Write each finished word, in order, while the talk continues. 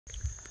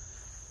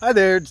Hi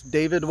there, it's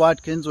David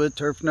Watkins with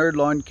Turf Nerd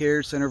Lawn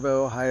Care,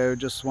 Centerville, Ohio.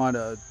 Just want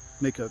to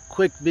make a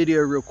quick video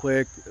real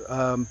quick.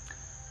 I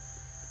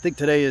think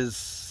today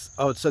is,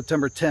 it's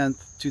September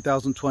 10th,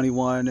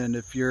 2021, and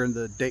if you're in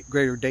the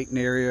greater Dayton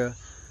area,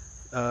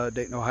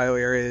 Dayton, Ohio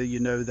area, you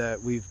know that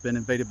we've been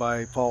invaded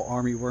by fall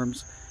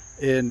armyworms.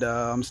 And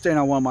I'm staying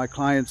on one of my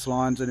clients'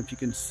 lawns, and if you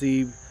can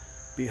see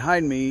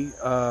behind me,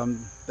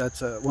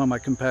 that's one of my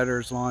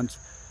competitors' lawns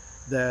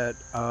that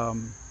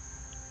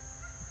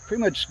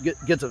pretty much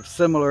gets a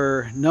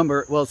similar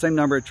number, well, same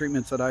number of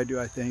treatments that I do,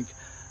 I think,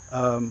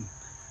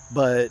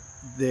 but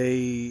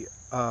they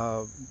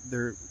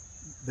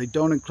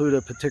don't include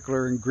a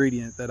particular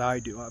ingredient that I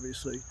do,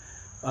 obviously.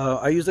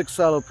 I use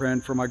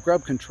Acelepryn for my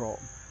grub control,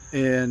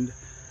 and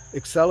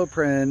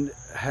Acelepryn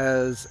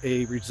has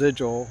a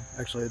residual,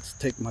 actually let's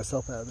take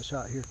myself out of the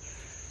shot here.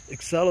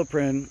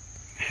 Acelepryn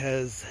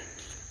has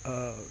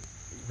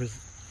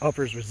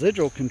offers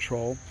residual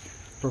control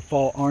for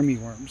fall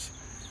armyworms.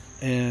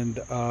 And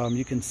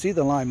you can see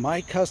the line.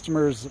 My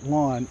customer's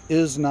lawn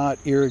is not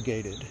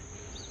irrigated,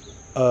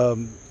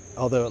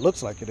 although it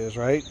looks like it is,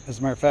 right? As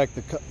a matter of fact,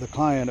 the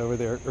client over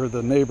there, or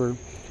the neighbor's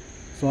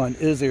lawn,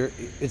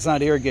 it's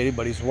not irrigated,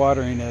 but he's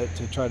watering it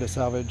to try to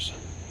salvage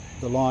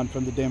the lawn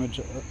from the damage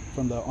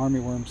from the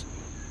armyworms.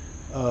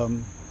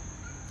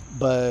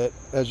 But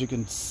as you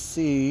can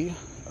see,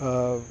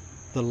 the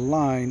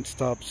line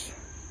stops,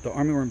 the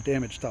armyworm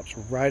damage stops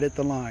right at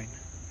the line.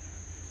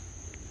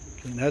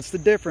 And that's the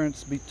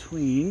difference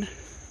between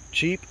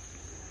cheap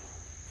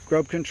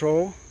grub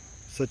control,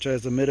 such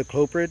as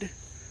imidacloprid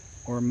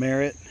or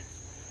merit,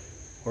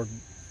 or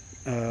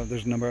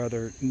there's a number of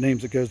other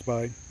names it goes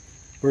by,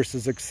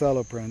 versus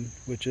Acelepryn,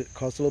 which it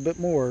costs a little bit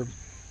more,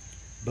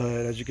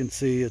 but as you can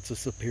see, it's a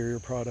superior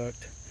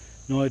product.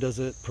 Not only does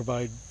it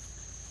provide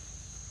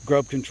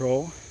grub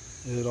control,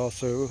 it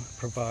also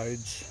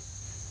provides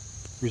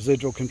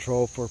residual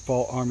control for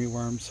fall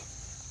armyworms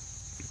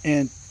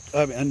and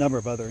a number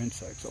of other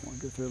insects. I won't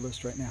go through a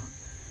list right now,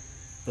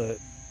 but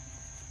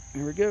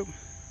here we go.